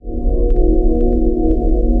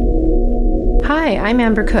Hi, I'm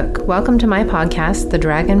Amber Cook. Welcome to my podcast, The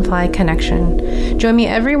Dragonfly Connection. Join me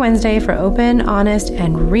every Wednesday for open, honest,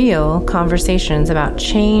 and real conversations about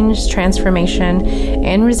change, transformation,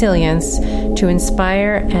 and resilience to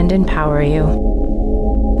inspire and empower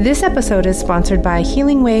you. This episode is sponsored by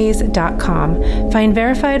HealingWays.com. Find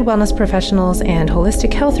verified wellness professionals and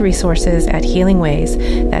holistic health resources at Healing Ways.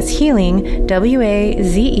 That's healing, WAZE.com.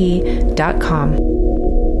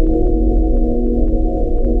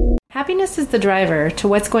 Happiness is the driver to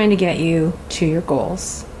what's going to get you to your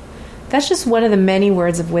goals. That's just one of the many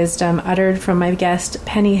words of wisdom uttered from my guest,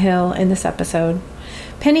 Penny Hill, in this episode.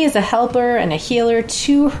 Penny is a helper and a healer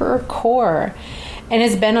to her core and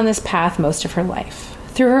has been on this path most of her life.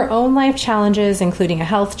 Through her own life challenges, including a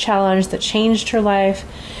health challenge that changed her life,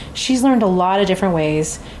 she's learned a lot of different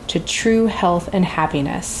ways to true health and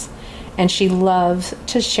happiness, and she loves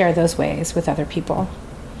to share those ways with other people.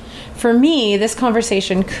 For me, this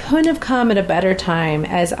conversation couldn't have come at a better time,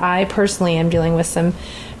 as I personally am dealing with some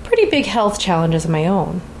pretty big health challenges of my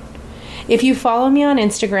own. If you follow me on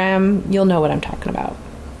Instagram, you'll know what I'm talking about.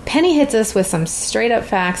 Penny hits us with some straight up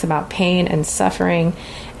facts about pain and suffering,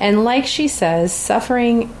 and like she says,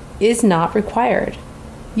 suffering is not required.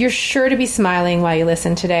 You're sure to be smiling while you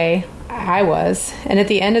listen today. I was. And at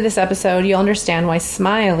the end of this episode, you'll understand why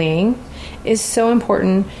smiling is so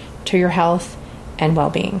important to your health and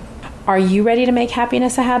well-being. Are you ready to make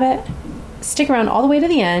happiness a habit? Stick around all the way to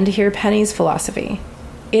the end to hear Penny's philosophy.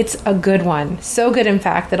 It's a good one. So good, in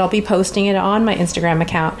fact, that I'll be posting it on my Instagram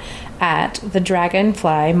account at The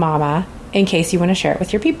Dragonfly Mama in case you want to share it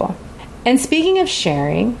with your people. And speaking of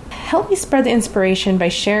sharing, help me spread the inspiration by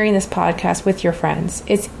sharing this podcast with your friends.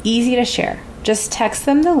 It's easy to share. Just text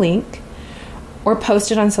them the link or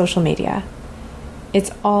post it on social media. It's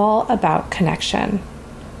all about connection.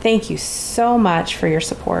 Thank you so much for your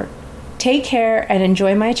support. Take care and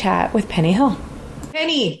enjoy my chat with Penny Hill.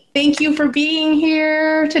 Penny, thank you for being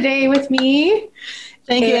here today with me.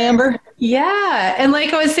 Thank you, Amber. Yeah. And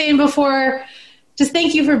like I was saying before, just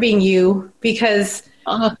thank you for being you, because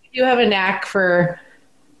you have a knack for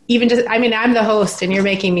even just, I mean, I'm the host and you're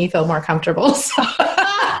making me feel more comfortable. So.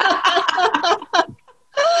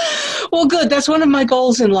 Well, good. That's one of my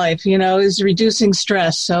goals in life, is reducing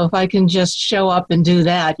stress. So if I can just show up and do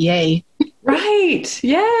that, yay. Right.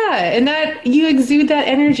 Yeah. And that you exude that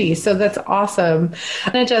energy. So that's awesome.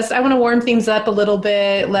 And I want to warm things up a little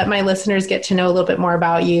bit, let my listeners get to know a little bit more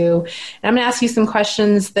about you. And I'm going to ask you some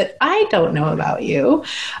questions that I don't know about you.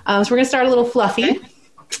 So we're going to start a little fluffy.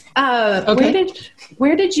 Okay.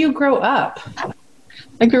 Where did you grow up?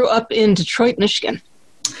 I grew up in Detroit, Michigan.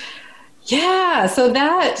 Yeah. So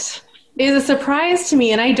that is a surprise to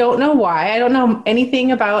me. And I don't know why. I don't know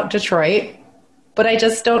anything about Detroit, but I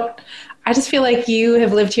just feel like you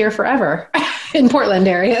have lived here forever in Portland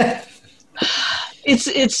area.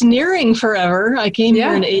 It's nearing forever. I came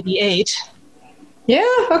here in 88. Yeah.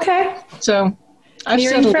 Okay. So I've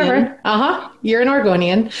nearing settled forever. in. You're an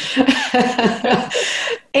Oregonian.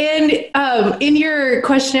 And in your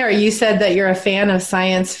questionnaire, you said that you're a fan of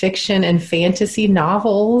science fiction and fantasy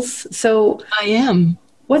novels. So I am.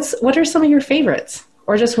 What are some of your favorites?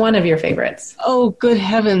 Or just one of your favorites? Oh, good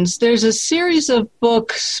heavens. There's a series of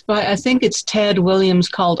books by, I think it's Tad Williams,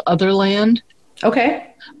 called Otherland.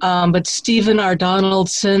 Okay. But Stephen R.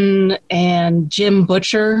 Donaldson and Jim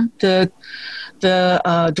Butcher, the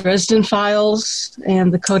Dresden Files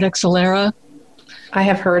and the Codex Alera. I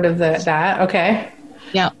have heard of that. Okay.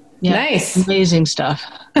 Yeah. Nice. Amazing stuff.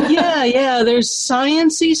 Yeah. There's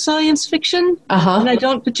science fiction. And I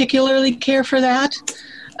don't particularly care for that.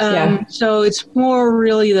 So it's more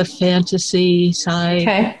really the fantasy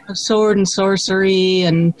side of sword and sorcery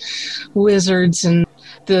and wizards. And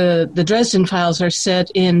the Dresden Files are set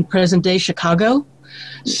in present-day Chicago.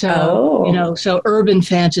 So, so urban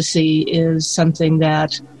fantasy is something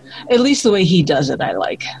that, at least the way he does it, I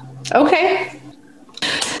like. Okay.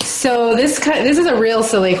 So this is a real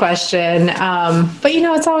silly question, but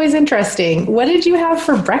it's always interesting. What did you have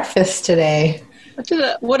for breakfast today?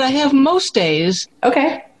 What I have most days.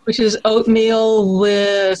 Okay. Which is oatmeal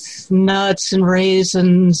with nuts and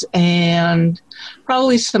raisins and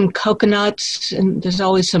probably some coconut, and there's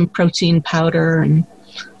always some protein powder and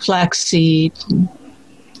flaxseed.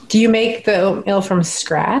 Do you make the oatmeal from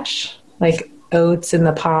scratch? Like oats in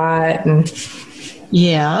the pot?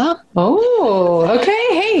 Yeah. Oh,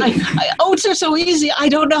 okay. Hey. Oats are so easy. I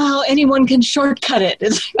don't know how anyone can shortcut it.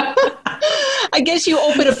 I guess you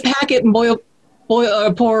open a packet and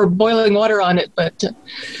pour boiling water on it, but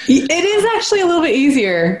it is actually a little bit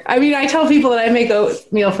easier. I mean, I tell people that I make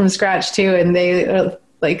oatmeal from scratch too, and they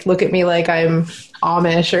look at me like I'm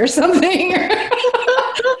Amish or something.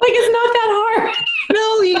 it's not that hard.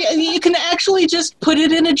 No, you can actually just put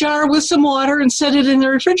it in a jar with some water and set it in the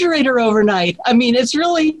refrigerator overnight. I mean, it's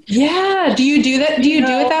really... Yeah. Do you do that? Do you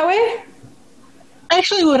do it that way?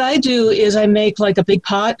 Actually, what I do is I make like a big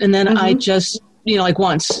pot and then I just, like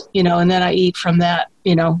once, and then I eat from that,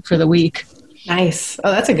 for the week. Nice.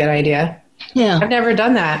 Oh, that's a good idea. Yeah. I've never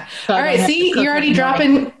done that. So all right. See, you're already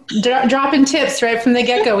dropping tips right from the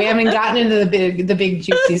get-go. We haven't gotten into the big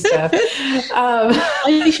juicy stuff.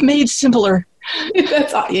 Life made simpler.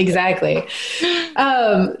 That's exactly.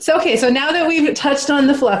 So now that we've touched on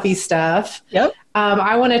the fluffy stuff, yep.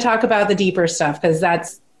 I want to talk about the deeper stuff because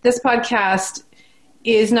this podcast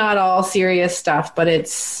is not all serious stuff, but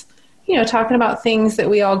it's, talking about things that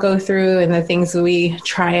we all go through and the things that we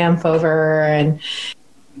triumph over. And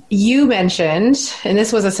you mentioned, and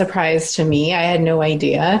this was a surprise to me, I had no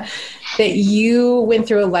idea, that you went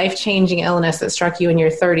through a life-changing illness that struck you in your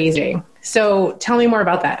 30s. So tell me more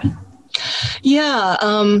about that. Yeah.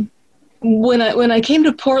 When I came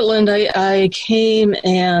to Portland, I came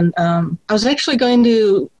and I was actually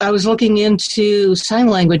I was looking into sign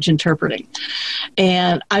language interpreting.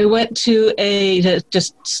 And I went to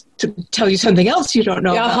just to tell you something else you don't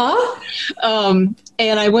know about.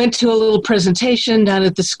 And I went to a little presentation down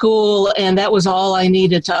at the school, and that was all I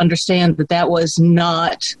needed to understand that was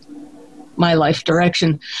not my life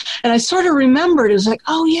direction. And I sort of remembered, it was like,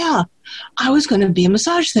 oh yeah, I was going to be a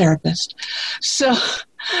massage therapist. So,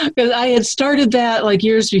 because I had started that like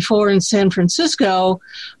years before in San Francisco,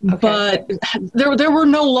 but there were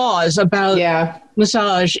no laws about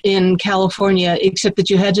massage in California, except that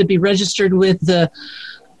you had to be registered with the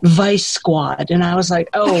Vice Squad. And I was like,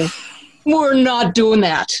 oh, we're not doing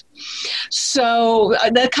that. So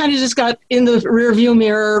that kind of just got in the rearview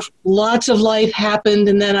mirror. Lots of life happened.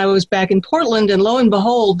 And then I was back in Portland, and lo and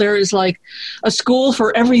behold, there is like a school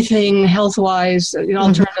for everything health-wise,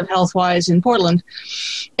 alternative health-wise in Portland.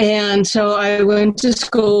 And so I went to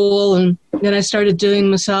school, and then I started doing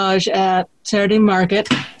massage at Saturday Market.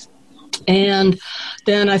 And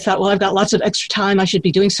then I thought, well, I've got lots of extra time. I should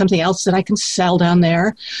be doing something else that I can sell down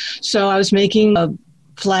there. So I was making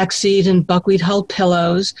flaxseed and buckwheat hulled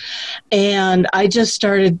pillows, and I just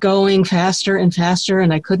started going faster and faster,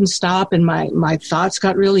 and I couldn't stop, and my thoughts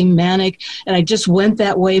got really manic, and I just went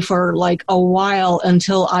that way for like a while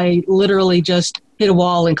until I literally just hit a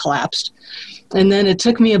wall and collapsed. And then it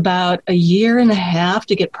took me about a year and a half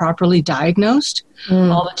to get properly diagnosed.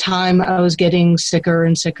 All the time I was getting sicker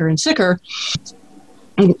and sicker and sicker.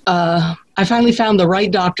 I finally found the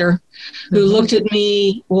right doctor who looked at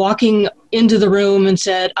me walking into the room and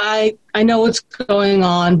said, I know what's going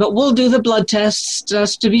on, but we'll do the blood tests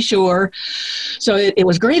just to be sure. So it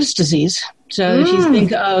was Graves' disease. So if you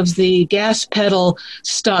think of the gas pedal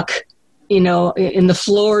stuck, in the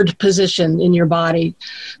floored position in your body.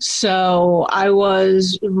 So I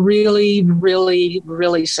was really, really,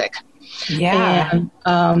 really sick. Yeah.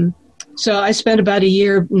 And so I spent about a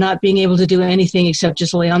year not being able to do anything except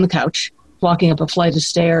just lay on the couch. Walking up a flight of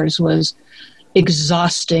stairs was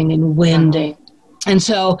exhausting and winding. And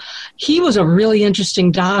so he was a really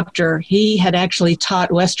interesting doctor. He had actually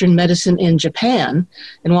taught Western medicine in Japan.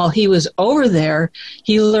 And while he was over there,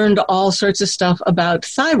 he learned all sorts of stuff about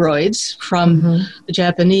thyroids from the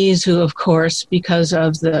Japanese, who, of course, because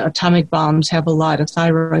of the atomic bombs, have a lot of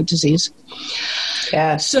thyroid disease.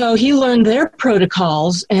 Yeah. So he learned their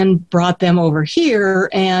protocols and brought them over here.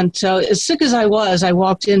 And so as sick as I was, I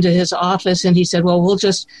walked into his office and he said, well, we'll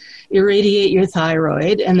just irradiate your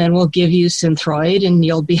thyroid and then we'll give you Synthroid and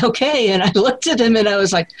you'll be okay. And I looked at him and I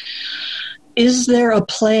was like, is there a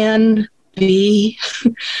plan B?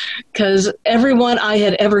 Because everyone I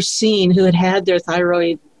had ever seen who had their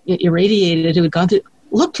thyroid irradiated, who had gone through,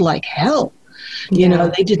 looked like hell.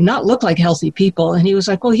 They did not look like healthy people. And he was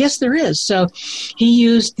like, well, yes, there is. So he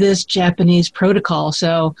used this Japanese protocol.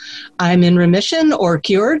 So I'm in remission or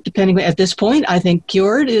cured, depending at this point. I think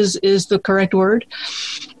cured is the correct word.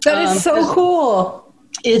 That is so cool.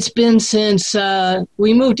 It's been since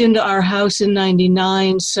we moved into our house in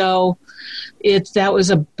 99. So that was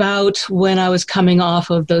about when I was coming off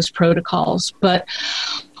of those protocols. But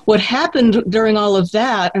what happened during all of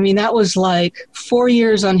that, that was like 4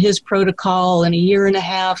 years on his protocol and a year and a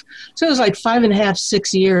half. So it was like 5.5,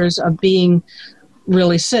 6 years of being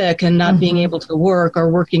really sick and not being able to work or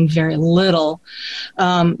working very little.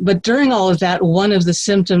 But during all of that, one of the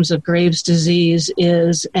symptoms of Graves' disease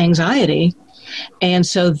is anxiety. And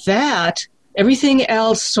so everything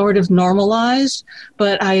else sort of normalized,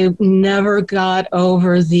 but I never got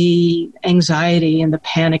over the anxiety and the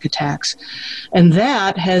panic attacks. And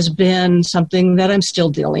that has been something that I'm still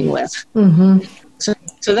dealing with.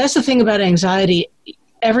 So that's the thing about anxiety.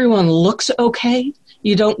 everyone looks okay.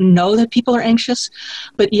 You don't know that people are anxious,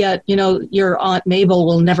 but yet, your Aunt Mabel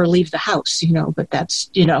will never leave the house, but that's,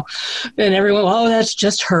 and everyone, oh, that's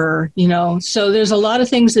just her, So there's a lot of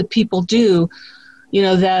things that people do,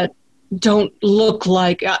 that don't look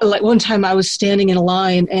like one time I was standing in a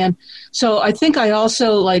line. And so I think I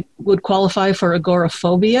also would qualify for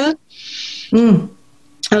agoraphobia. I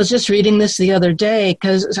was just reading this the other day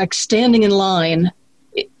because it's like standing in line,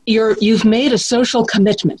 you've made a social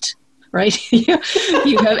commitment. Right? You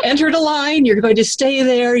have entered a line, you're going to stay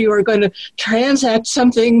there, you are going to transact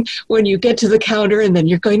something when you get to the counter, and then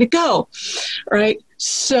you're going to go, right?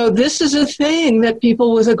 So this is a thing that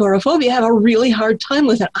people with agoraphobia have a really hard time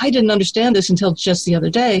with. And I didn't understand this until just the other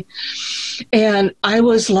day. And I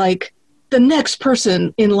was like the next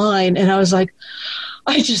person in line, and I was like,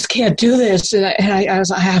 I just can't do this. And I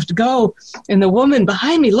was, I have to go. And the woman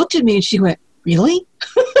behind me looked at me and she went, really?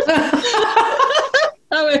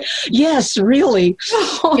 I went, yes, really.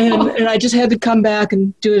 And I just had to come back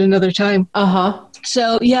and do it another time.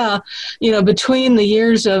 So, yeah, between the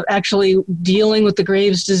years of actually dealing with the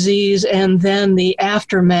Graves' disease and then the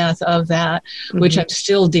aftermath of that, which I'm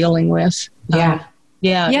still dealing with. Yeah.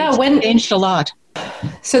 It's changed a lot.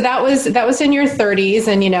 So that was in your 30s,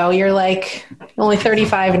 and, you're like only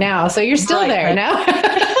 35 now. So you're still there now.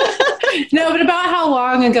 No, but about how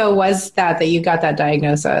long ago was that you got that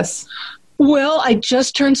diagnosis? Well, I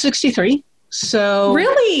just turned 63, so...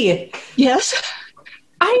 Really? Yes.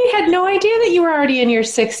 I had no idea that you were already in your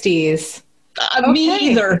 60s. Me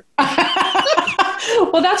either.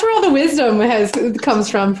 Well, that's where all the wisdom comes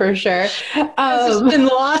from, for sure. There's been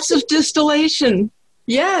lots of distillation.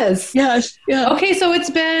 Yes. Yes. Yeah. Okay, so it's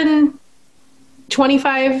been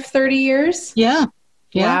 25, 30 years? Yeah.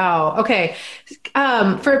 Wow. Okay.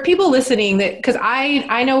 For people listening, because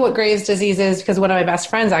I know what Graves' disease is because one of my best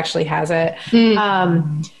friends actually has it.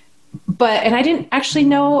 And I didn't actually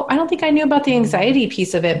know, I don't think I knew about the anxiety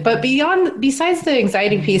piece of it, but besides the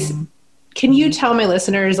anxiety piece, can you tell my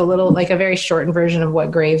listeners a little, a very shortened version of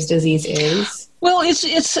what Graves' disease is? Well, it's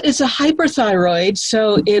a hyperthyroid,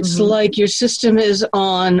 so it's like your system is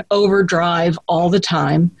on overdrive all the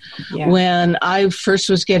time. Yeah. When I first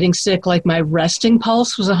was getting sick, my resting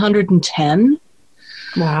pulse was 110.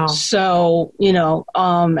 Wow. So,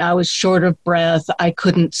 I was short of breath. I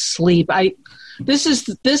couldn't sleep. This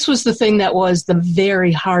was the thing that was the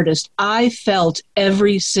very hardest. I felt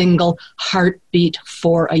every single heartbeat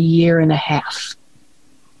for a year and a half.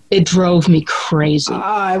 It drove me crazy.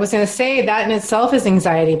 I was going to say that in itself is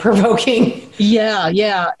anxiety provoking.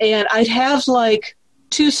 Yeah. And I'd have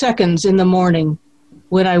 2 seconds in the morning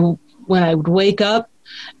when I would wake up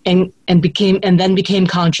and then became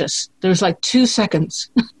conscious. There's 2 seconds.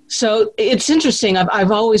 So it's interesting.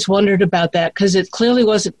 I've always wondered about that because it clearly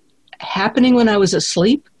wasn't happening when I was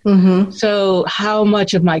asleep. So how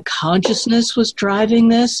much of my consciousness was driving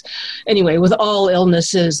this? Anyway, with all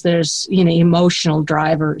illnesses, there's, emotional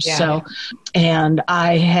drivers. Yeah. So, and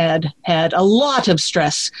I had a lot of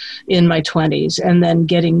stress in my 20s, and then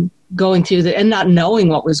going through and not knowing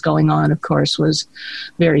what was going on, of course, was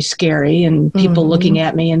very scary. And people looking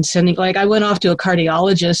at me and sending, I went off to a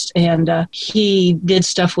cardiologist, and he did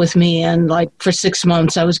stuff with me. And for 6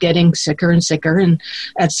 months, I was getting sicker and sicker. And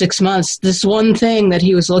at 6 months, this one thing that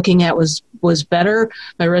he was looking at was better.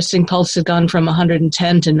 My resting pulse had gone from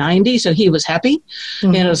 110 to 90. So he was happy.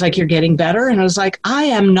 And it was you're getting better. And I was like, I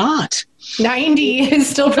am not. 90 is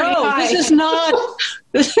still pretty high. This is not,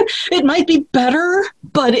 it might be better,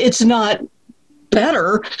 but it's not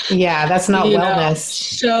better. Yeah, that's not wellness.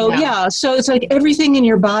 So, so it's everything in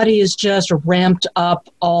your body is just ramped up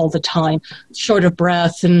all the time, short of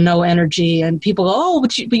breath and no energy. And people go,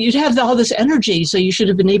 but you'd have all this energy, so you should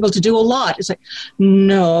have been able to do a lot. It's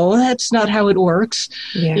no, that's not how it works.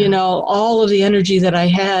 Yeah. All of the energy that I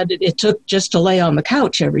had, it took just to lay on the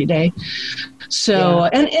couch every day. So,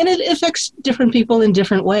 and it affects different people in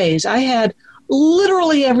different ways. I had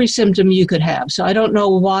literally every symptom you could have. So I don't know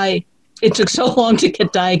why it took so long to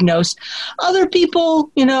get diagnosed. Other people,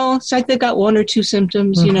 it's they've got 1 or 2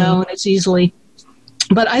 symptoms, and it's easily.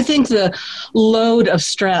 But I think the load of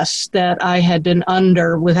stress that I had been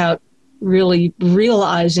under without really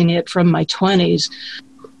realizing it from my 20s,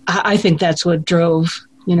 I think that's what drove,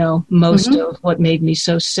 most of what made me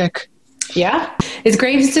so sick. Yeah. Is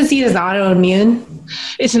Graves' disease autoimmune?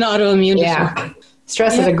 It's an autoimmune disorder.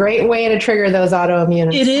 Stress is a great way to trigger those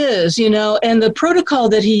autoimmune. It is, and the protocol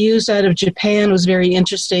that he used out of Japan was very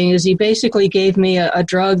interesting. Is he basically gave me a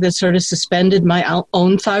drug that sort of suspended my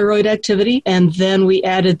own thyroid activity, and then we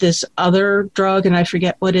added this other drug, and I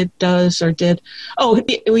forget what it does or did. Oh,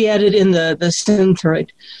 we added in the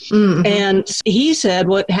Synthroid. Mm-hmm. And he said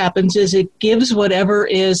what happens is it gives whatever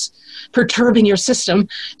is perturbing your system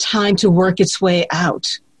time to work its way out.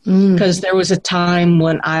 Because there was a time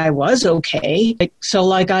when I was okay.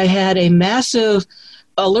 So I had a massive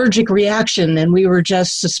allergic reaction, and we were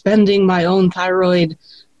just suspending my own thyroid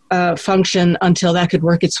function until that could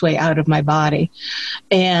work its way out of my body.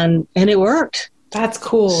 And it worked. That's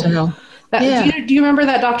cool. So, do you remember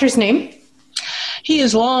that doctor's name? He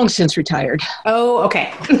is long since retired. Oh,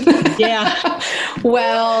 okay. Yeah.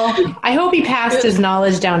 Well, I hope he passed his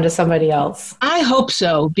knowledge down to somebody else. I hope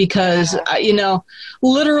so, because,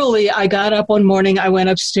 literally I got up one morning, I went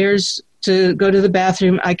upstairs to go to the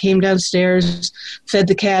bathroom. I came downstairs, fed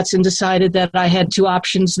the cats, and decided that I had two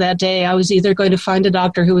options that day. I was either going to find a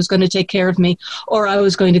doctor who was going to take care of me, or I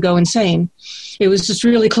was going to go insane. It was just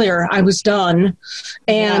really clear. I was done.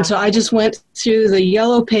 And so I just went through the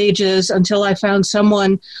yellow pages until I found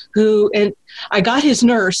someone and I got his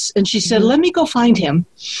nurse, and she said, let me go find him.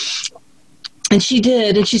 And she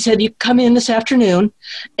did. And she said, you come in this afternoon.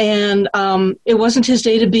 And it wasn't his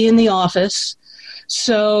day to be in the office.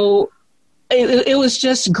 So it was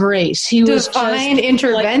just grace. He was divine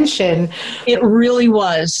intervention. It really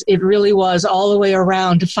was. It really was all the way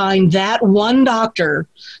around to find that one doctor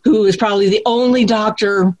who is probably the only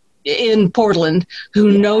doctor in Portland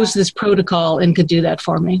who knows this protocol and could do that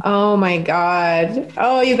for me. Oh my God.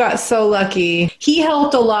 Oh, you got so lucky. He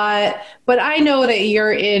helped a lot, but I know that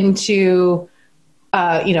you're into,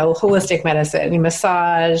 holistic medicine,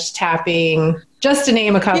 massage, tapping, just to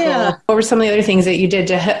name a couple. Yeah. What were some of the other things that you did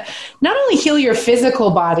to not only heal your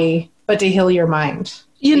physical body, but to heal your mind?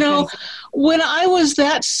 When I was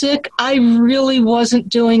that sick, I really wasn't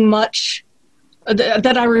doing much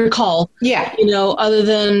that I recall. Yeah. Other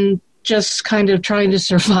than just kind of trying to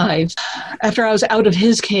survive. After I was out of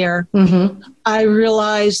his care, I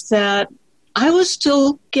realized that I was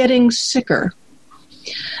still getting sicker.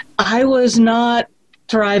 I was not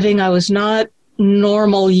thriving. I was not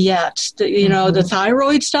normal yet. The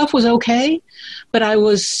thyroid stuff was okay, but I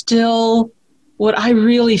was still, what I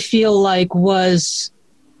really feel like was,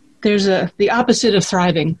 there's the opposite of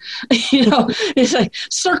thriving. It's like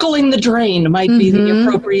circling the drain might be the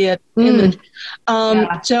appropriate image.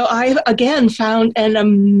 So I, again, found an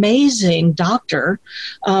amazing doctor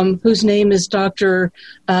whose name is Dr.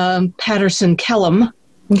 Patterson Kellum.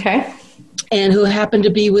 Okay. And who happened to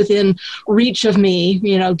be within reach of me,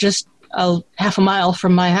 just half a mile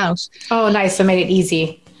from my house. Oh, nice. So made it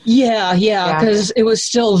easy. Yeah, because it was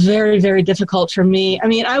still very, very difficult for me. I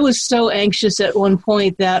mean, I was so anxious at one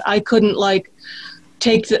point that I couldn't,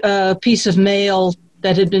 take a piece of mail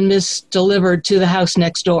that had been misdelivered to the house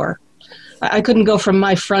next door. I couldn't go from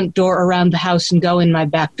my front door around the house and go in my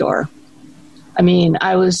back door. I mean,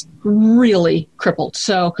 I was really crippled.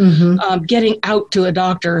 So getting out to a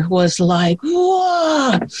doctor was like,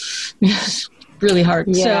 whoa, really hard.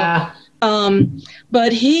 Yeah. So,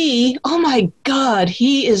 but oh my God,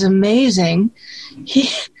 he is amazing.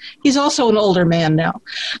 He's also an older man now.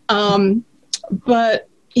 But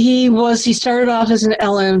he started off as an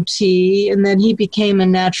LMT, and then he became a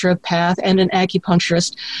naturopath and an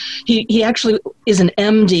acupuncturist. He actually is an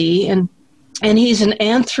MD, and he's an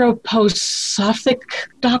anthroposophic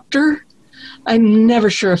doctor. I'm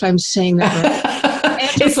never sure if I'm saying that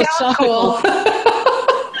right. It sounds cool.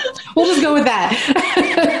 We'll just go with that.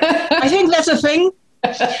 I think that's a thing.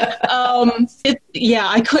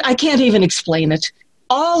 I can't even explain it.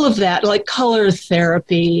 All of that, like color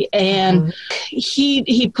therapy, and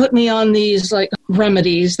he put me on these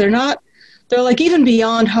remedies. They're even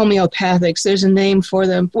beyond homeopathics. There's a name for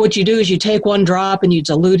them. What you do is you take one drop and you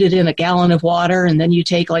dilute it in a gallon of water, and then you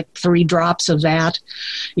take 3 drops of that,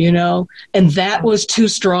 and that was too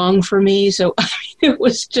strong for me. So it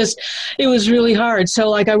was really hard.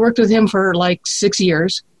 So I worked with him for 6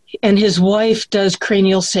 years. And his wife does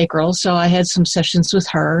cranial sacral, so I had some sessions with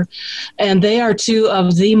her. And they are two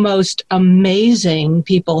of the most amazing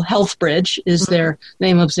people. HealthBridge is their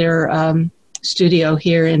name of their studio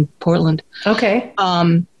here in Portland. Okay.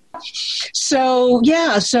 So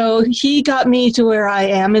he got me to where I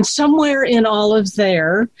am. And somewhere in all of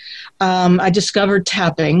there, I discovered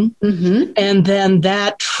tapping. And then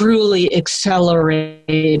that truly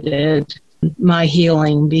accelerated my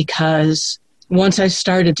healing, because once I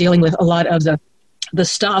started dealing with a lot of the the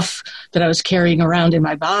stuff that I was carrying around in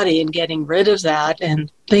my body and getting rid of that.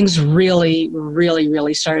 And things really, really,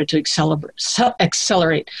 really started to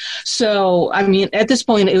accelerate. So, I mean, at this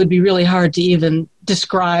point, it would be really hard to even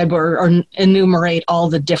describe or enumerate all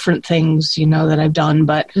the different things, that I've done.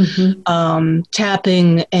 But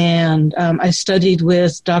tapping, and I studied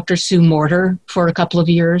with Dr. Sue Morter for a couple of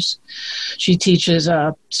years. She teaches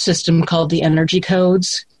a system called the Energy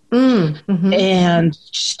Codes. And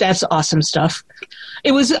that's awesome stuff.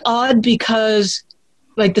 It was odd because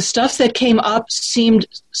like the stuff that came up seemed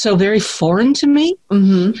so very foreign to me,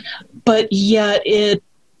 but yet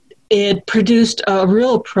it produced a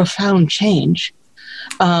real profound change.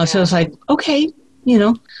 So it's like, okay,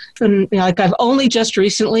 and, like I've only just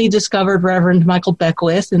recently discovered Reverend Michael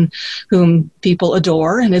Beckwith, and whom people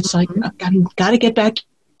adore. And it's like, I've got to get back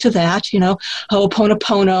to that,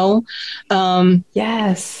 Ho'oponopono.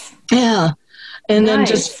 Yes. Yeah. And then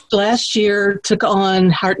just last year took on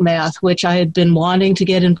Heart Math, which I had been wanting to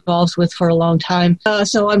get involved with for a long time.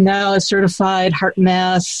 So I'm now a certified Heart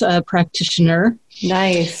Math practitioner.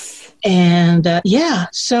 Nice. And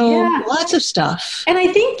lots of stuff. And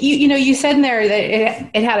I think, you said in there that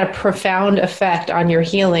it had a profound effect on your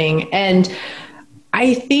healing. And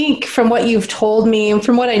I think from what you've told me and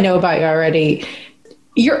from what I know about you already,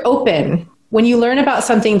 you're open. When you learn about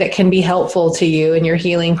something that can be helpful to you in your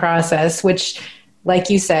healing process, which, like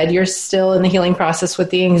you said, you're still in the healing process with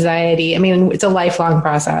the anxiety. I mean, it's a lifelong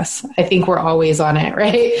process. I think we're always on it,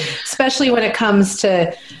 right? Especially when it comes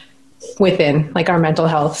to within, like our mental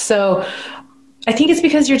health. So I think it's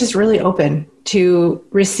because you're just really open to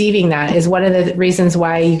receiving that is one of the reasons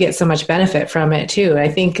why you get so much benefit from it too.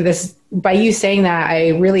 I think by you saying that, I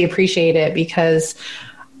really appreciate it because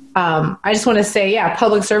I just want to say,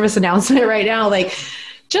 public service announcement right now, like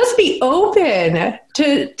just be open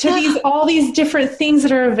to all these different things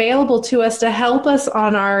that are available to us to help us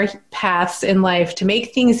on our paths in life, to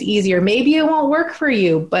make things easier. Maybe it won't work for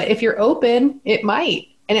you, but if you're open, it might,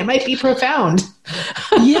 and it might be profound.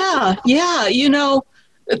 Yeah.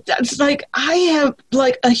 That's like, I have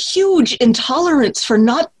like a huge intolerance for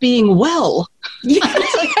not being well. Yeah,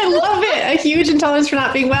 I love it. A huge intolerance for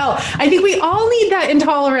not being well. I think we all need that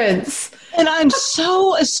intolerance. And I'm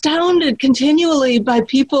so astounded continually by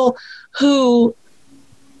people who,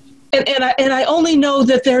 and I only know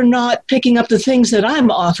that they're not picking up the things that I'm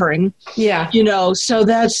offering. Yeah. So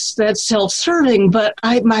that's self-serving. But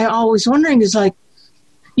my always wondering is like,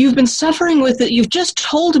 you've been suffering with it. You've just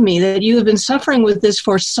told me that you have been suffering with this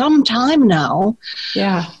for some time now.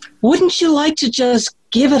 Yeah. Wouldn't you like to just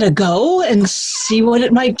give it a go and see what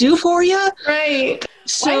it might do for you? Right.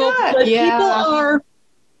 So people are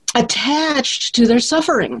attached to their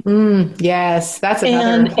suffering. Yes. That's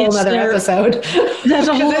another whole other episode. That's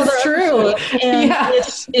a whole other true. Episode. And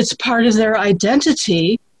it's part of their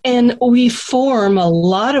identity. And we form a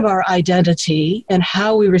lot of our identity and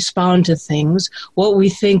how we respond to things, what we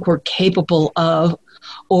think we're capable of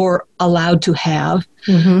or allowed to have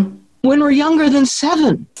when we're younger than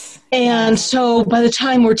 7. And so by the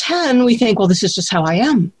time we're 10, we think, well, this is just how I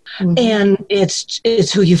am. And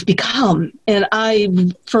it's who you've become. And I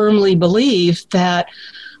firmly believe that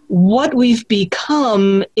what we've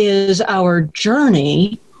become is our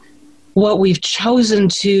journey, what we've chosen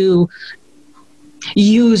to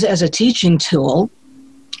use as a teaching tool.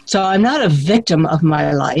 So I'm not a victim of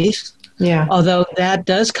my life. Yeah. Although that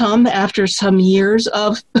does come after some years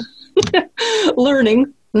of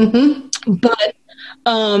learning. But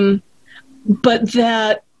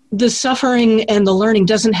that the suffering and the learning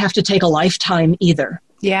doesn't have to take a lifetime either.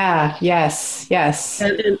 Yeah. Yes.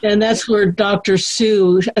 And that's where Dr.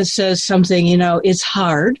 Sue says something, it's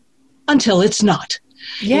hard until it's not.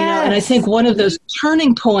 Yeah. And I think one of those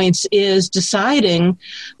turning points is deciding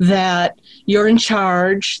that you're in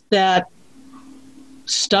charge, that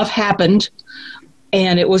stuff happened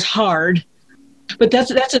and it was hard. But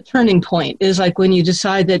that's a turning point, is like when you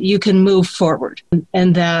decide that you can move forward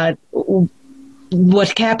and that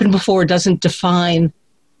what happened before doesn't define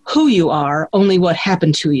who you are, only what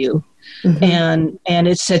happened to you. And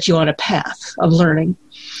it sets you on a path of learning.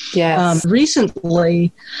 Yes.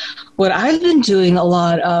 Recently, what I've been doing a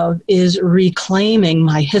lot of is reclaiming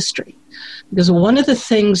my history. Because one of the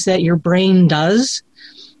things that your brain does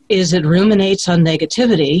is it ruminates on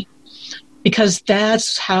negativity, because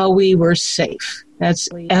that's how we were safe. That's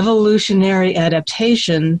evolutionary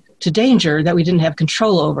adaptation to danger that we didn't have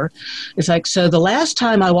control over. It's like, so the last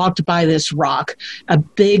time I walked by this rock, a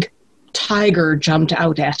big tiger jumped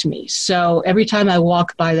out at me. So every time I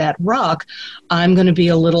walk by that rock, I'm going to be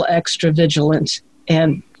a little extra vigilant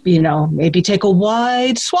and, maybe take a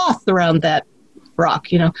wide swath around that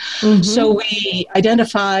rock, you know. Mm-hmm. So we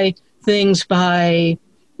identify things by,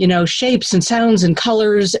 you know, shapes and sounds and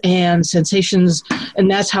colors and sensations, and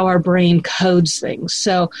that's how our brain codes things.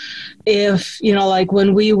 So if, you know, like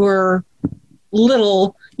when we were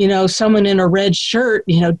little, you know, someone in a red shirt,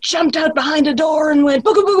 you know, jumped out behind a door and went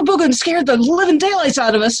booga, booga, booga and scared the living daylights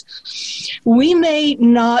out of us, we may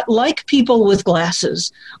not like people with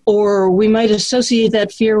glasses, or we might associate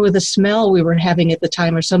that fear with a smell we were having at the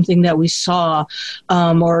time or something that we saw,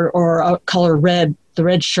 or a color red, the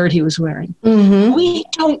red shirt he was wearing. Mm-hmm. We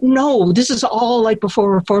don't know. This is all like before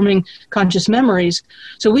we're forming conscious memories.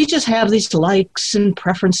 So we just have these likes and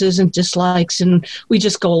preferences and dislikes, and we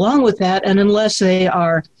just go along with that. And unless they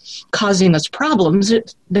are causing us problems,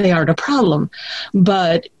 they aren't a problem.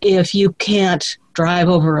 But if you can't drive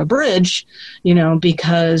over a bridge, you know,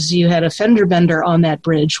 because you had a fender bender on that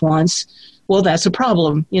bridge once, well, that's a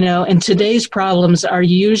problem, you know. And today's problems are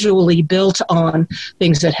usually built on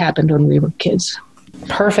things that happened when we were kids.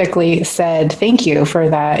 Perfectly said. Thank you for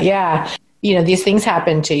that. Yeah. You know, these things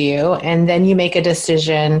happen to you, and then you make a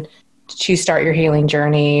decision to start your healing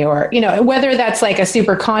journey, or, you know, whether that's like a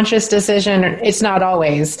super conscious decision, or it's not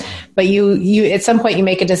always, but you at some point you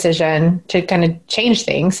make a decision to kind of change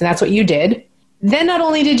things. And that's what you did. Then not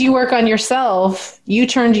only did you work on yourself, you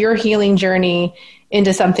turned your healing journey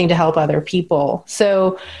into something to help other people.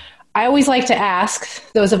 So I always like to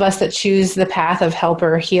ask those of us that choose the path of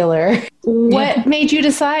helper healer, what made you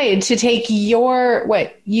decide to take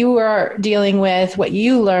what you are dealing with, what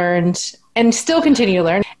you learned, and still continue to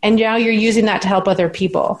learn, and now you're using that to help other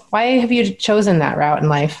people? Why have you chosen that route in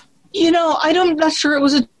life? You know, I'm not sure it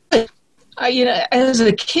was you know, as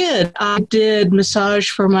a kid, I did massage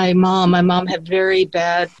for my mom. My mom had very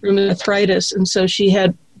bad rheumatoid arthritis, and so she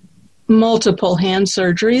had multiple hand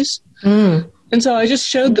surgeries. Mm. And so I just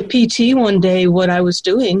showed the PT one day what I was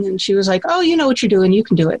doing, and she was like, oh, you know what you're doing, you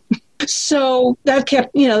can do it. So that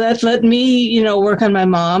kept, you know, that let me, you know, work on my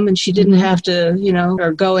mom, and she didn't have to, you know,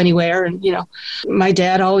 or go anywhere. And, you know, my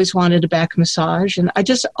dad always wanted a back massage, and I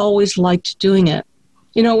just always liked doing it.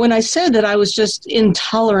 You know, when I said that I was just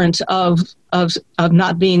intolerant of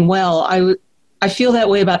not being well, I feel that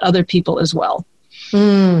way about other people as well.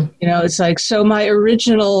 Mm. You know, it's like, so my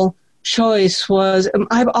original choice was,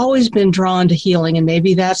 I've always been drawn to healing, and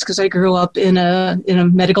maybe that's because I grew up in a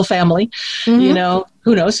medical family. Mm-hmm. You know,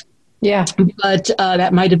 who knows? Yeah. But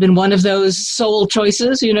that might have been one of those soul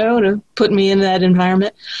choices, you know, to put me in that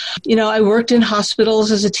environment. You know, I worked in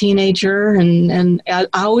hospitals as a teenager, and I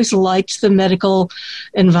always liked the medical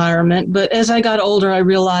environment. But as I got older, I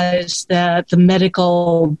realized that the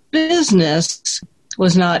medical business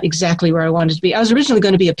was not exactly where I wanted to be. I was originally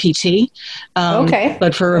going to be a PT,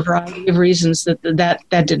 but for a variety of reasons that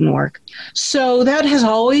didn't work. So that has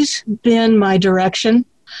always been my direction.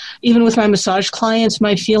 Even with my massage clients,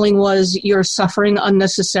 my feeling was, you're suffering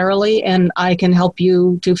unnecessarily, and I can help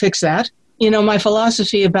you to fix that. You know, my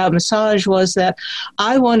philosophy about massage was that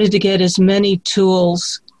I wanted to get as many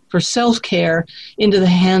tools for self-care into the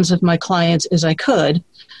hands of my clients as I could,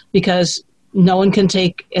 because no one can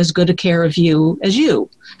take as good a care of you as you.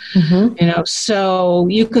 Mm-hmm. You know, so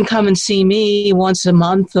you can come and see me once a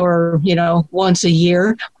month or, you know, once a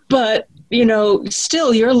year, but you know,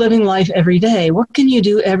 still you're living life every day. What can you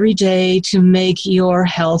do every day to make your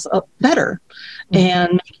health better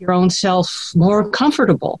and make your own self more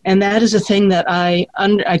comfortable? And that is a thing that I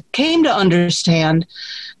came to understand,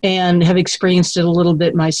 and have experienced it a little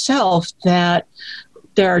bit myself, that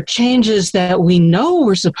there are changes that we know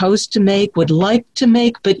we're supposed to make, would like to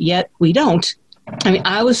make, but yet we don't. I mean,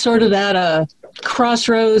 I was sort of at a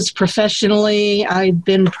crossroads professionally. I'd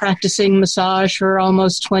been practicing massage for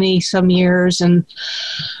almost 20-some years, and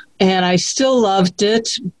I still loved it,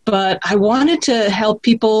 but I wanted to help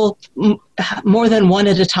people more than one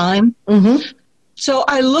at a time. Mm-hmm. So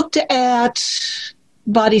I looked at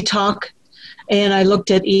Body Talk, and I looked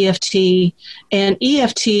at EFT, and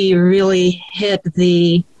EFT really hit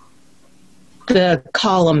the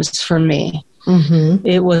columns for me. Mm-hmm.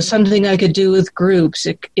 It was something I could do with groups.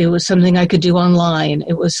 It was something I could do online.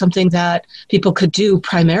 It was something that people could do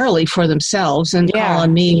primarily for themselves and call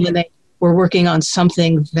on me when they were working on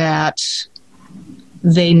something that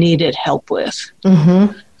they needed help with.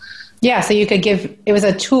 Mm-hmm. Yeah, so you could it was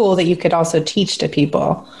a tool that you could also teach to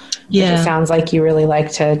people. Yeah. It sounds like you really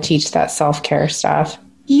like to teach that self-care stuff.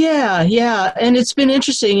 Yeah. And it's been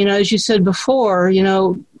interesting, you know, as you said before, you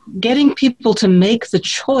know, getting people to make the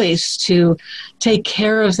choice to take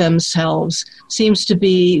care of themselves seems to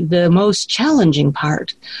be the most challenging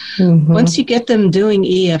part. Mm-hmm. Once you get them doing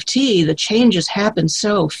EFT, the changes happen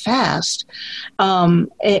so fast. And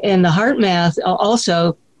the heart math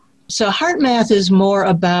also So HeartMath is more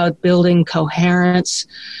about building coherence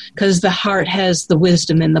because the heart has the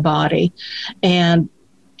wisdom in the body. And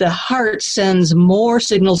the heart sends more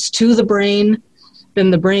signals to the brain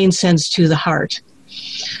than the brain sends to the heart.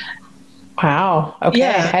 Wow. Okay.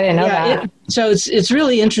 Yeah, I didn't know that. So it's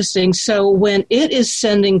really interesting. So when it is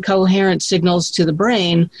sending coherent signals to the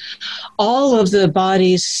brain, all of the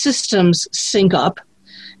body's systems sync up,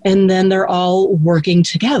 and then they're all working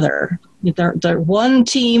together. They're one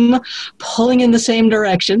team pulling in the same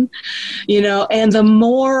direction, and the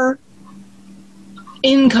more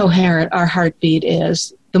incoherent our heartbeat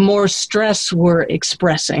is, the more stress we're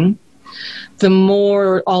expressing, the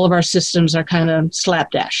more all of our systems are kind of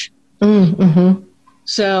slapdash. Mm-hmm.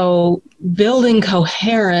 So building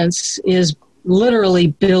coherence is literally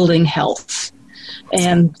building health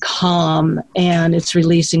and calm, and it's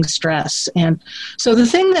releasing stress. And so the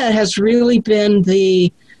thing that has really been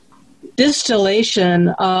the distillation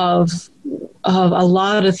of a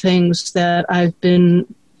lot of things that I've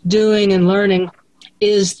been doing and learning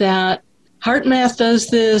is that HeartMath does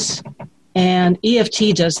this and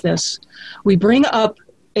EFT does this. We bring up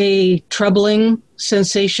a troubling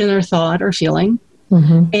sensation or thought or feeling,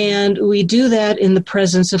 and we do that in the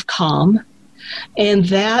presence of calm, and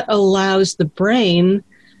that allows the brain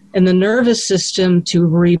and the nervous system to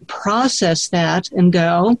reprocess that and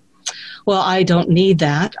go, well, I don't need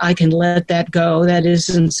that. I can let that go. That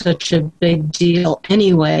isn't such a big deal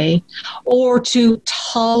anyway. Or to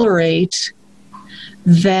tolerate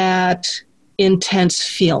that intense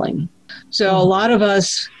feeling. So a lot of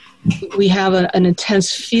us, we have an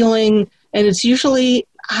intense feeling, and it's usually,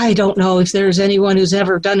 I don't know if there's anyone who's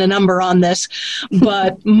ever done a number on this,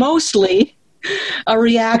 but mostly a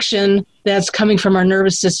reaction that's coming from our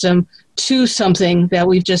nervous system to something that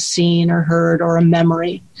we've just seen or heard or a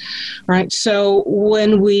memory, right? So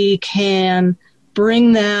when we can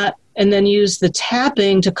bring that and then use the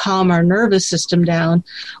tapping to calm our nervous system down,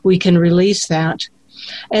 we can release that.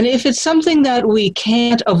 And if it's something that we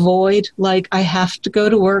can't avoid, like I have to go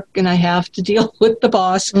to work and I have to deal with the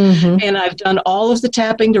boss, and I've done all of the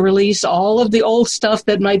tapping to release all of the old stuff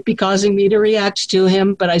that might be causing me to react to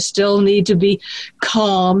him, but I still need to be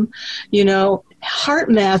calm,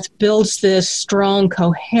 HeartMath builds this strong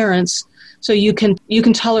coherence so you can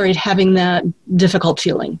tolerate having that difficult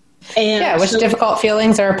feeling. And difficult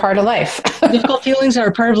feelings are a part of life. Difficult feelings are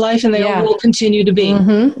a part of life, and they will continue to be.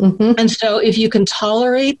 And so if you can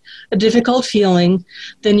tolerate a difficult feeling,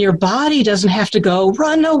 then your body doesn't have to go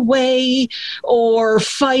run away or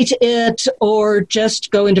fight it or just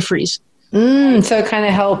go into freeze. So it kind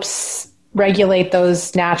of helps regulate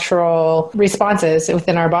those natural responses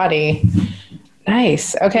within our body.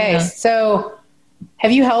 Nice. Okay. Yeah. So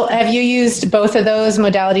have you used both of those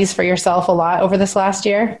modalities for yourself a lot over this last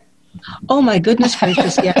year? Oh my goodness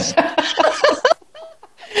gracious, yes.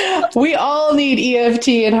 We all need EFT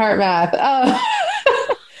and HeartMath.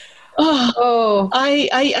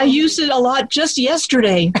 I used it a lot just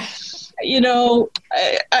yesterday.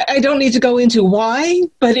 I don't need to go into why,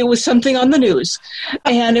 but it was something on the news.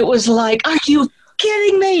 And it was like, are you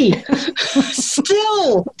kidding me?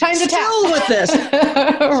 Still with this.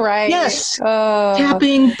 Right. Yes.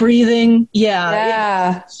 Tapping, breathing.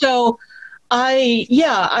 Yeah. So I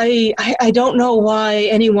don't know why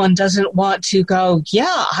anyone doesn't want to go,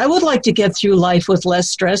 I would like to get through life with less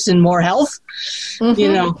stress and more health,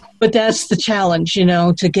 but that's the challenge,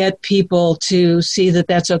 to get people to see that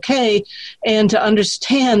that's okay and to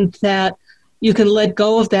understand that you can let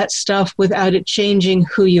go of that stuff without it changing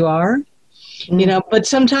who you are. But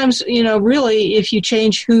sometimes, really, if you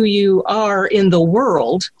change who you are in the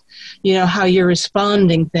world, how you're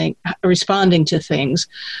responding to things.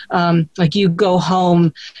 Like you go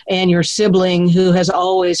home and your sibling who has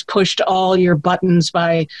always pushed all your buttons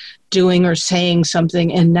by doing or saying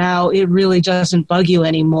something, and now it really doesn't bug you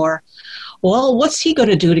anymore. Well, what's he going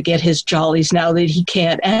to do to get his jollies now that he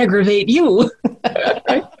can't aggravate you?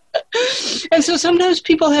 And so sometimes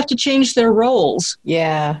people have to change their roles.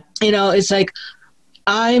 Yeah. It's like,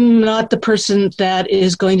 I'm not the person that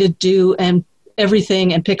is going to do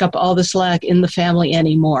everything and pick up all the slack in the family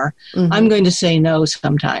anymore. I'm going to say no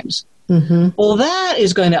sometimes. Well, that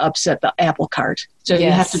is going to upset the apple cart. So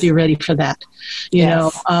you have to be ready for that. You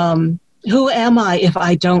know, who am I if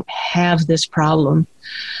I don't have this problem?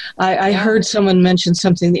 I heard someone mention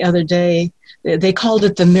something the other day. They called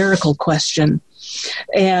it the miracle question.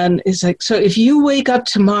 And it's like, so if you wake up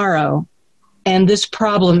tomorrow and this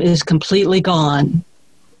problem is completely gone,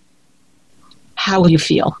 how will you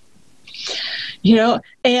feel?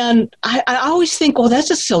 And I always think, well, that's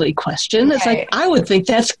a silly question. It's like, I would think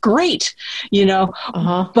that's great,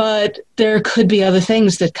 but there could be other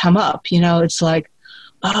things that come up, it's like,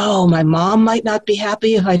 oh, my mom might not be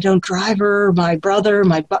happy if I don't drive her, my brother,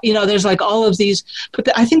 there's like all of these, but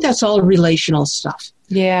I think that's all relational stuff.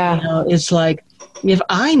 Yeah. It's like, if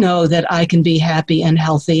I know that I can be happy and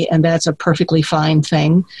healthy and that's a perfectly fine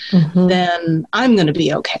thing, then I'm going to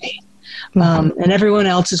be okay. And everyone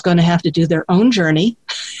else is going to have to do their own journey.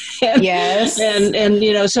 Yes.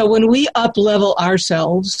 And so when we up level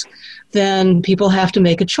ourselves, then people have to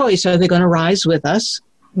make a choice. Are they going to rise with us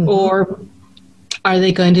or are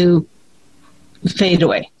they going to fade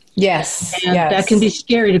away? Yes. And that can be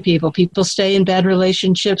scary to people. People stay in bad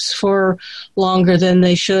relationships for longer than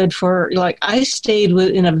they should. I stayed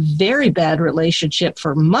in a very bad relationship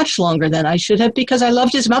for much longer than I should have because I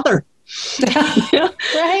loved his mother.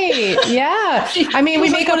 Right. Yeah. I mean, we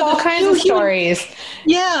make up all kinds of stories.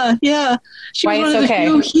 Yeah. She was one of the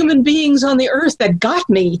few human beings on the earth that got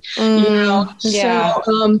me, Yeah.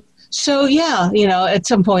 So at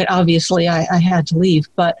some point, obviously I had to leave,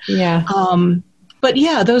 but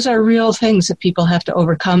those are real things that people have to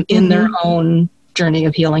overcome in their own journey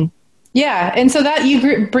of healing. Yeah. And so that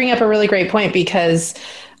you bring up a really great point, because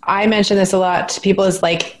I mention this a lot to people, is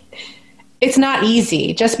like, it's not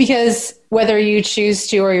easy just because whether you choose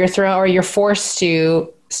to, or you're forced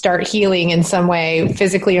to start healing in some way,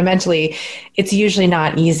 physically or mentally, it's usually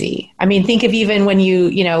not easy. I mean, think of even when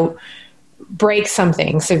you break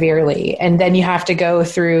something severely and then you have to go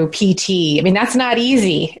through PT. I mean, that's not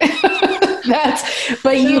easy. But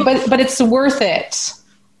it's worth it.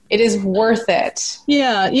 It is worth it.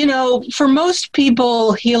 Yeah. For most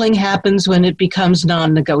people, healing happens when it becomes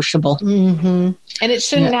non-negotiable. Mm-hmm. And it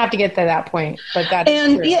shouldn't have to get to that point, but that's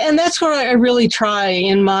true. Yeah, and that's where I really try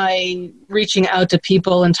in my reaching out to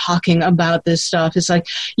people and talking about this stuff. It's like,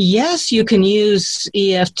 yes, you can use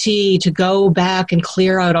EFT to go back and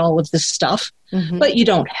clear out all of this stuff, but you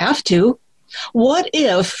don't have to. What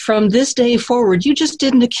if from this day forward, you just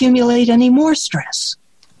didn't accumulate any more stress?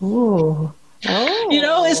 Ooh.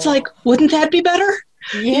 Oh. It's like, wouldn't that be better?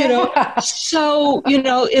 Yeah. So,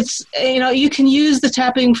 it's, you can use the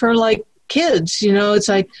tapping for like kids, it's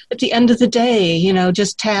like at the end of the day,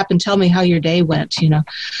 just tap and tell me how your day went,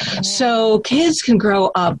 So kids can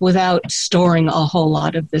grow up without storing a whole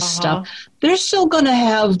lot of this stuff. They're still going to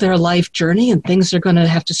have their life journey and things they're going to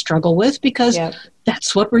have to struggle with because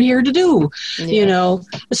that's what we're here to do.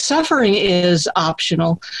 Suffering is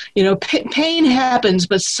optional. Pain happens,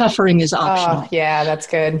 but suffering is optional. Oh, yeah, that's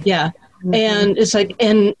good. Yeah. And it's like,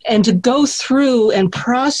 and to go through and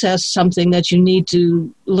process something that you need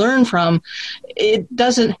to learn from, it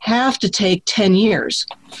doesn't have to take 10 years.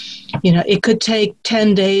 It could take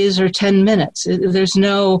 10 days or 10 minutes. There's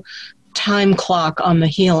no time clock on the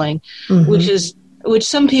healing, which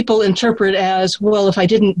some people interpret as, well, if I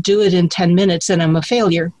didn't do it in 10 minutes, then I'm a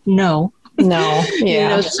failure. No.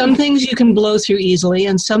 Yeah. Some things you can blow through easily,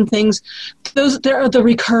 and some things, there are the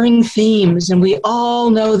recurring themes, and we all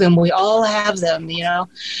know them. We all have them,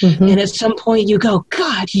 And at some point you go,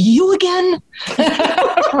 God, you again?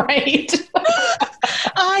 Right.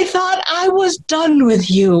 I thought I was done with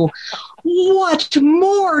you. What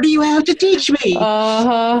more do you have to teach me?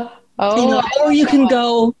 Or you can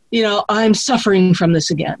go, I'm suffering from this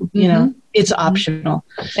again. It's optional.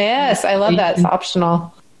 Yes, I love that. It's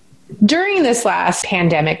optional. During this last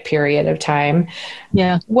pandemic period of time,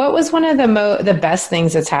 what was one of the best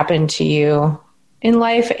things that's happened to you in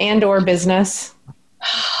life and or business?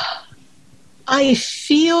 I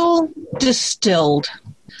feel distilled.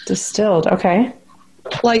 Distilled, okay.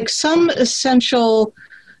 Like some essential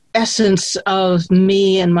essence of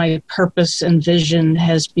me and my purpose and vision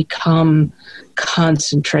has become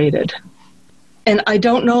concentrated. And I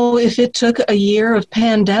don't know if it took a year of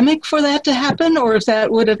pandemic for that to happen or if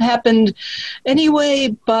that would have happened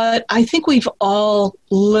anyway, but I think we've all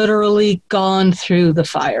literally gone through the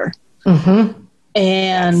fire.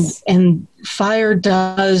 And fire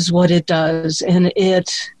does what it does, and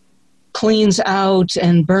it cleans out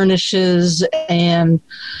and burnishes, and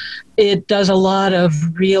it does a lot of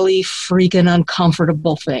really freaking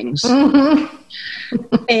uncomfortable things.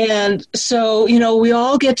 And so, we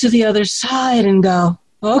all get to the other side and go,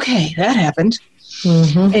 okay, that happened.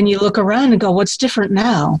 And you look around and go, what's different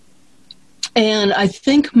now? And I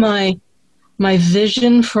think my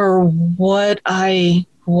vision for what I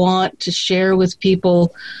want to share with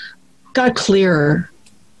people got clearer.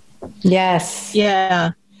 Yes.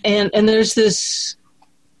 Yeah. And there's this,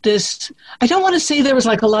 I don't want to say there was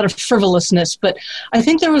like a lot of frivolousness, but I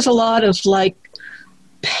think there was a lot of like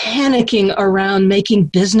panicking around making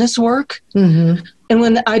business work. Mm-hmm. And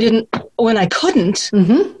when I couldn't,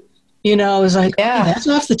 mm-hmm. I was like, yeah, that's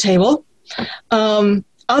off the table.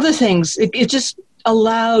 Other things, it just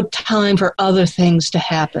allowed time for other things to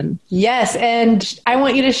happen. Yes. And I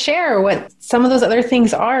want you to share what some of those other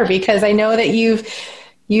things are, because I know that you've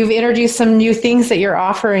introduced some new things that you're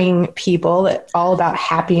offering people that all about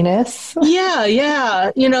happiness.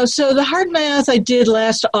 Yeah. So the HeartMath I did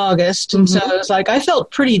last August. And so it was like, I felt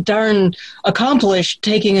pretty darn accomplished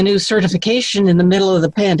taking a new certification in the middle of the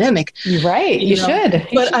pandemic. Right. You should.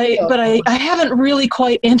 But I haven't really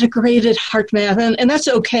quite integrated HeartMath, and that's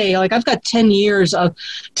okay. Like, I've got 10 years of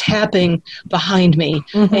tapping behind me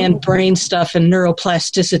and brain stuff and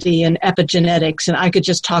neuroplasticity and epigenetics. And I could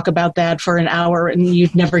just talk about that for an hour and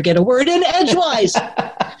you'd never get a word in edgewise.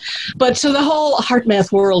 But so the whole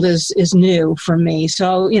HeartMath world is new for me.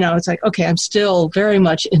 So, it's like, okay, I'm still very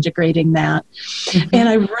much integrating that. And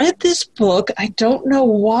I read this book. I don't know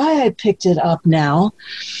why I picked it up now.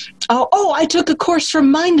 I took a course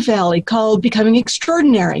from Mind Valley called Becoming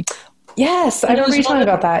Extraordinary. Yes, I remember you talking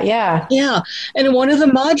about that. Yeah. Yeah. And one of the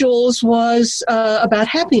modules was about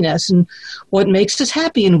happiness and what makes us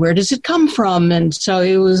happy and where does it come from. And so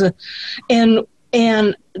it was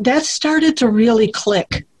and that started to really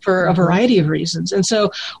click for a variety of reasons. And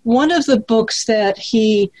so one of the books that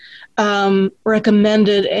he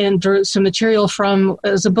recommended and drew some material from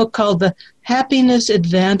is a book called The Happiness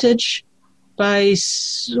Advantage by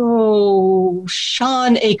Shawn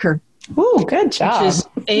Achor. Ooh, good job. Which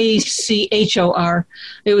is Achor.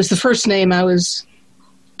 It was the first name I was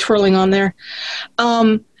twirling on there.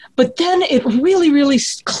 But then it really, really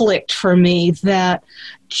clicked for me that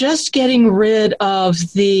just getting rid of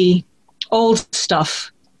the old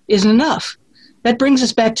stuff isn't enough. That brings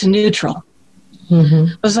us back to neutral.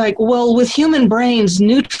 I was like, well, with human brains,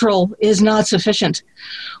 neutral is not sufficient.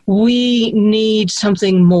 We need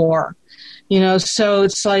something more. So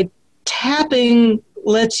it's like tapping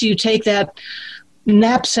lets you take that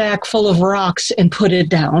knapsack full of rocks and put it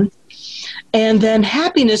down. And then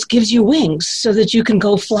happiness gives you wings so that you can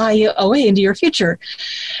go fly away into your future.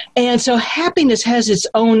 And so happiness has its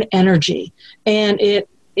own energy, and it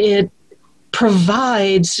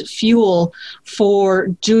provides fuel for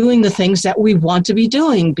doing the things that we want to be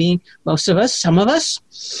doing, being most of us, some of us,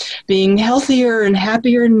 being healthier and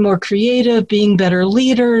happier and more creative, being better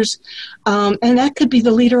leaders. And that could be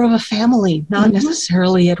the leader of a family, not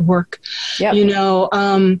necessarily at work. Yep.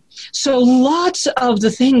 So lots of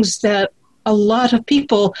the things that a lot of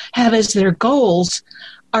people have as their goals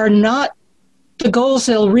are not the goals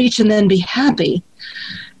they'll reach and then be happy.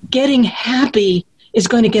 Getting happy is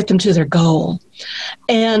going to get them to their goal.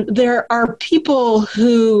 And there are people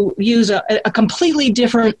who use a completely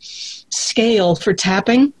different scale for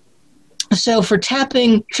tapping. So for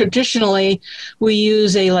tapping, traditionally, we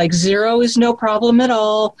use 0 is no problem at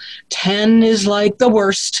all. 10 is like the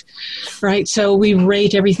worst, right? So we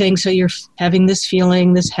rate everything. So you're having this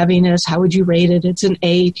feeling, this heaviness. How would you rate it? It's an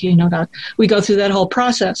 8, we go through that whole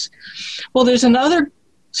process. Well, there's another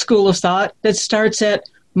school of thought that starts at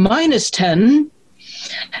 -10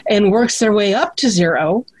 and works their way up to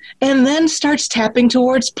 0 and then starts tapping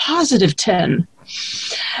towards +10.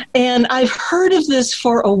 And I've heard of this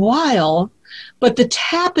for a while, but the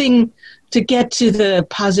tapping to get to the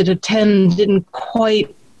 +10 didn't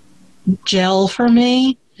quite gel for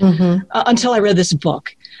me until I read this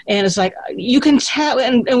book. And it's like, you can tap,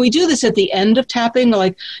 and we do this at the end of tapping.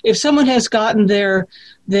 Like, if someone has gotten their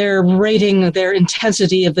rating, their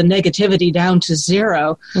intensity of the negativity down to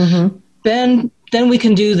 0, then we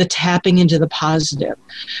can do the tapping into the positive.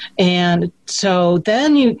 And so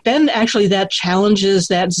then actually that challenges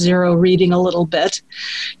that 0 reading a little bit.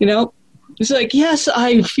 It's like, yes,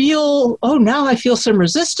 now I feel some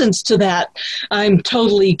resistance to that I'm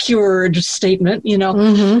totally cured statement,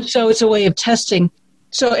 So it's a way of testing.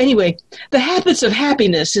 So anyway, the habits of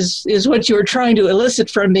happiness is what you were trying to elicit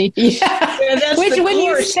from me. Yeah. Which, when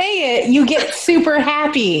you say it, you get super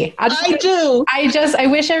happy. I do. I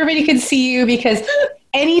wish everybody could see you, because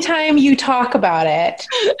anytime you talk about it,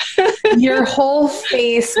 your whole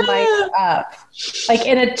face lights up. Like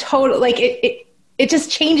in a total, like it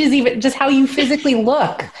just changes even just how you physically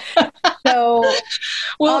look. So,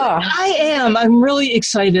 well, I'm really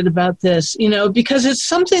excited about this, because it's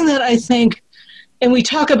something that I think, and we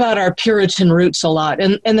talk about our Puritan roots a lot,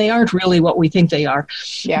 and they aren't really what we think they are.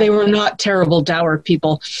 Yeah. They were not terrible dour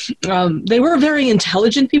people. They were very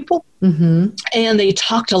intelligent people, and they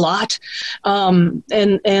talked a lot. And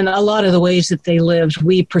a lot of the ways that they lived,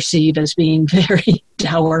 we perceive as being very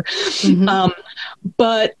dour.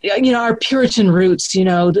 But, our Puritan roots,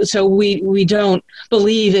 so we don't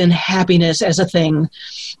believe in happiness as a thing.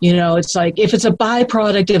 It's like if it's a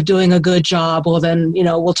byproduct of doing a good job, well, then,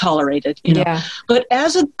 we'll tolerate it. Yeah. But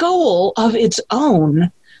as a goal of its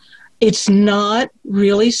own, it's not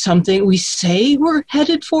really something we say we're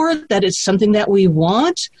headed for, that it's something that we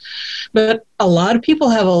want. But a lot of people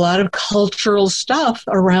have a lot of cultural stuff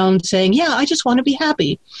around saying, yeah, I just want to be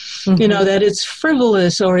happy. Mm-hmm. That it's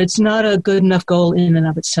frivolous or it's not a good enough goal in and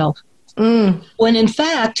of itself. When in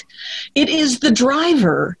fact, it is the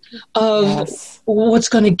driver of what's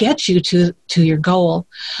going to get you to your goal.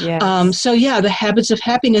 Yes. So the habits of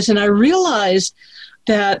happiness. And I realized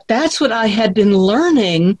that that's what I had been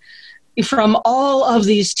learning from all of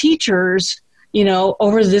these teachers,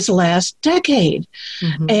 over this last decade.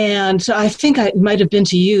 Mm-hmm. And so I think I might have been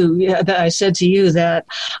to you that I said to you that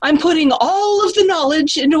I'm putting all of the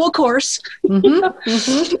knowledge into a course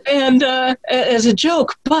and as a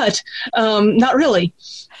joke, but not really.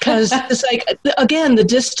 Because it's like, again, the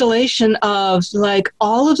distillation of like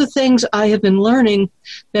all of the things I have been learning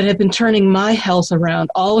that have been turning my health around,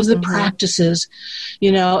 all of the practices,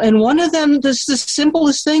 and one of them, the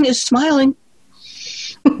simplest thing is smiling.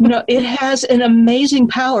 It has an amazing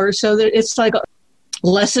power. So that it's like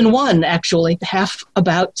lesson 1, actually, half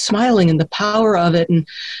about smiling and the power of it.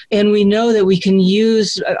 And we know that we can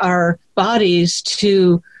use our bodies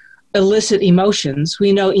to elicit emotions.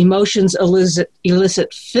 We know emotions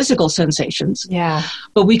elicit physical sensations. Yeah.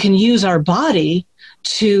 But we can use our body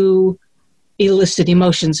to elicit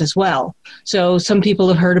emotions as well. So some people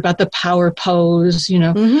have heard about the power pose,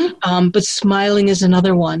 but smiling is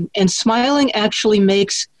another one. And smiling actually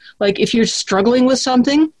makes, like, if you're struggling with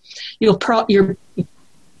something, you'll clue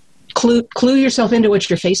yourself into what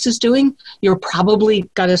your face is doing. You're probably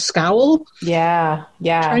got a scowl. Yeah.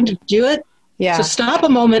 Trying to do it. Yeah. So stop a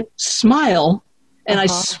moment, smile, and I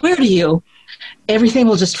swear to you, everything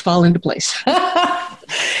will just fall into place.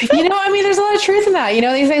 There's a lot of truth in that.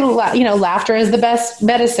 They say, laughter is the best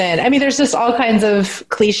medicine. There's just all kinds of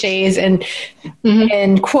cliches and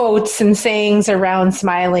quotes and sayings around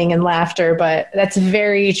smiling and laughter, but that's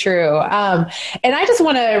very true. And I just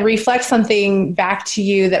want to reflect something back to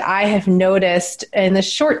you that I have noticed in the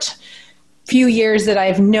short few years that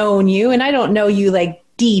I've known you, and I don't know you like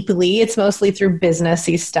deeply. It's mostly through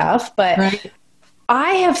businessy stuff, but right.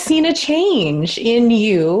 I have seen a change in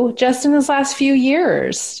you just in this last few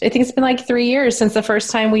years. I think it's been like 3 years since the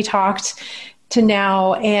first time we talked to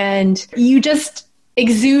now, and you just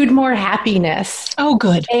exude more happiness. Oh,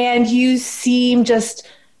 good. And you seem just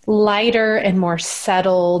lighter and more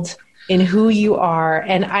settled in who you are.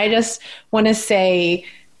 And I just want to say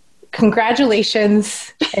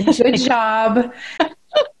congratulations and good job.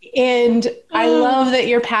 And I love that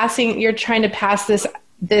you're trying to pass this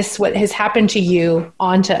what has happened to you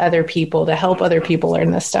onto other people to help other people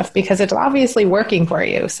learn this stuff, because it's obviously working for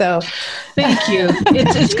you. So thank you.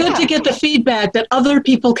 It's good to get the feedback that other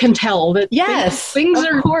people can tell that things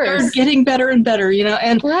are getting better and better,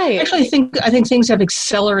 and actually I think things have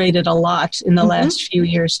accelerated a lot in the last few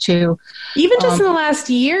years too. Even just in the last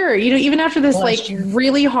year, even after this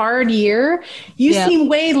really hard year, you seem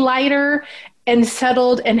way lighter and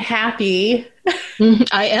settled and happy.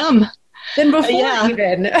 I am. Than before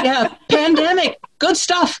even. Pandemic, good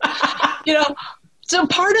stuff. So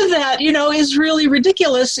part of that, is really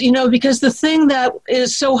ridiculous, because the thing that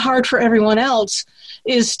is so hard for everyone else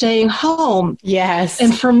is staying home. Yes.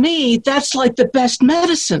 And for me, that's like the best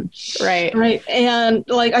medicine. Right. Right. And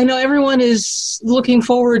like, I know everyone is looking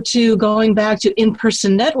forward to going back to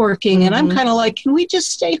in-person networking. And I'm kind of like, can we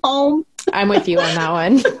just stay home? I'm with you on that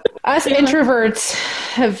one. Us introverts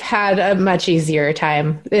have had a much easier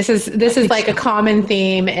time. This is like a common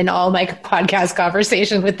theme in all my podcast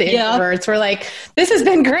conversations with the introverts. We're like, this has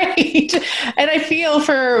been great. And I feel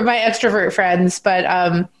for my extrovert friends, but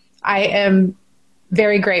I am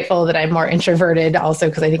very grateful that I'm more introverted also,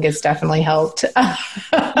 because I think it's definitely helped.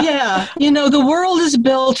 The world is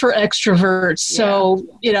built for extroverts. So,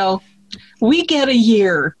 we get a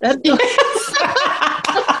year.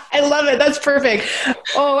 I love it. That's perfect.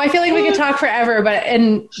 Oh, I feel like we could talk forever, but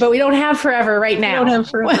we don't have forever right now. We don't have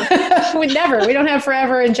forever. We don't have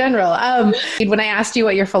forever in general. When I asked you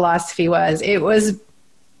what your philosophy was, it was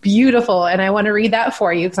beautiful, and I want to read that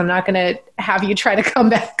for you, because I'm not going to have you try to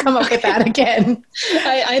come up with that again.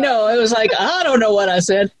 I know. It was like, I don't know what I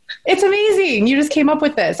said. It's amazing. You just came up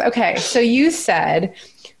with this. Okay. So you said,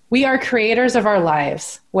 we are creators of our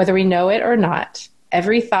lives, whether we know it or not.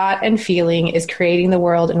 Every thought and feeling is creating the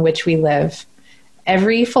world in which we live.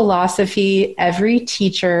 Every philosophy, every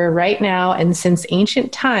teacher right now and since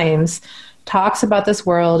ancient times talks about this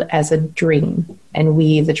world as a dream, and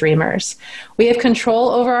we, the dreamers. We have control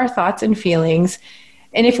over our thoughts and feelings,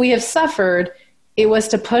 and if we have suffered, it was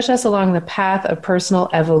to push us along the path of personal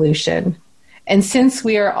evolution. And since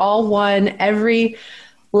we are all one, every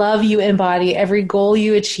love you embody, every goal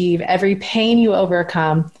you achieve, every pain you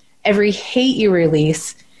overcome, every hate you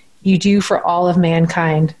release, you do for all of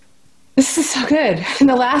mankind. This is so good. And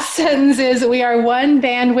the last sentence is, we are one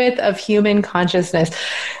bandwidth of human consciousness.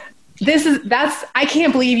 I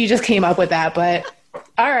can't believe you just came up with that, but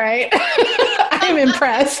all right. I'm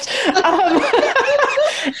impressed.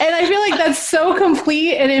 And I feel like that's so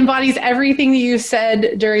complete and embodies everything that you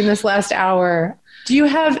said during this last hour. Do you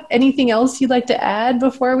have anything else you'd like to add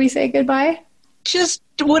before we say goodbye? Just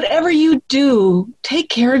whatever you do, take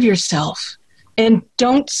care of yourself and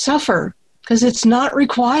don't suffer, because it's not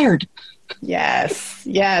required. Yes,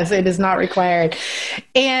 it is not required.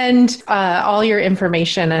 And all your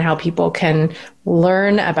information on how people can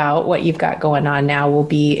learn about what you've got going on now will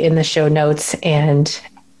be in the show notes and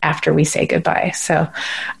after we say goodbye. So,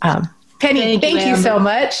 Penny, thank you so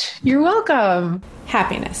much. You're welcome.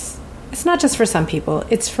 Happiness. It's not just for some people.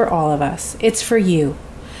 It's for all of us. It's for you.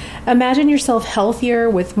 Imagine yourself healthier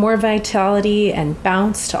with more vitality and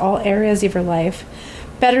bounce to all areas of your life.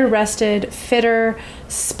 Better rested, fitter,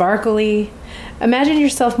 sparkly. Imagine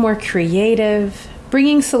yourself more creative,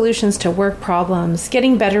 bringing solutions to work problems,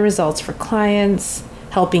 getting better results for clients,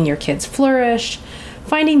 helping your kids flourish,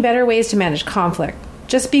 finding better ways to manage conflict,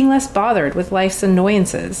 just being less bothered with life's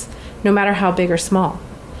annoyances, no matter how big or small.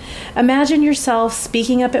 Imagine yourself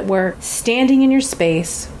speaking up at work, standing in your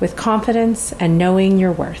space with confidence and knowing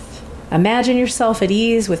your worth. Imagine yourself at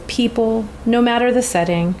ease with people, no matter the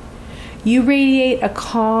setting. You radiate a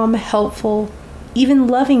calm, helpful, even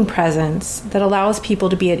loving presence that allows people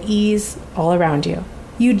to be at ease all around you.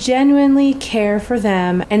 You genuinely care for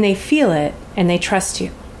them, and they feel it, and they trust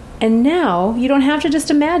you. And now you don't have to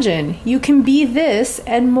just imagine. You can be this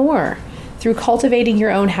and more through cultivating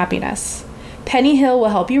your own happiness. Penny Hill will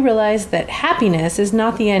help you realize that happiness is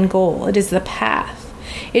not the end goal. It is the path.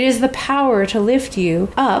 It is the power to lift you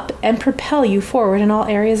up and propel you forward in all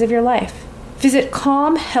areas of your life. Visit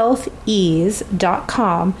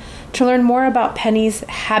calmhealthease.com to learn more about Penny's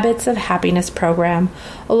Habits of Happiness program,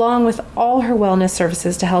 along with all her wellness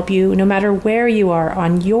services to help you no matter where you are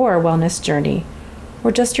on your wellness journey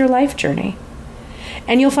or just your life journey.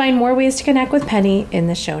 And you'll find more ways to connect with Penny in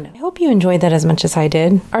the show notes. I hope you enjoyed that as much as I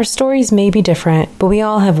did. Our stories may be different, but we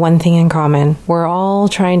all have one thing in common. We're all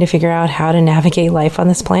trying to figure out how to navigate life on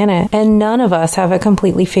this planet, and none of us have it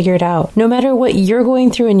completely figured out. No matter what you're going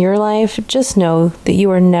through in your life, just know that you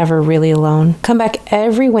are never really alone. Come back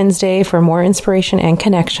every Wednesday for more inspiration and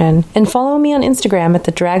connection, and follow me on Instagram at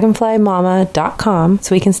thedragonflymama.com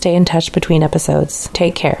so we can stay in touch between episodes.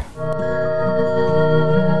 Take care.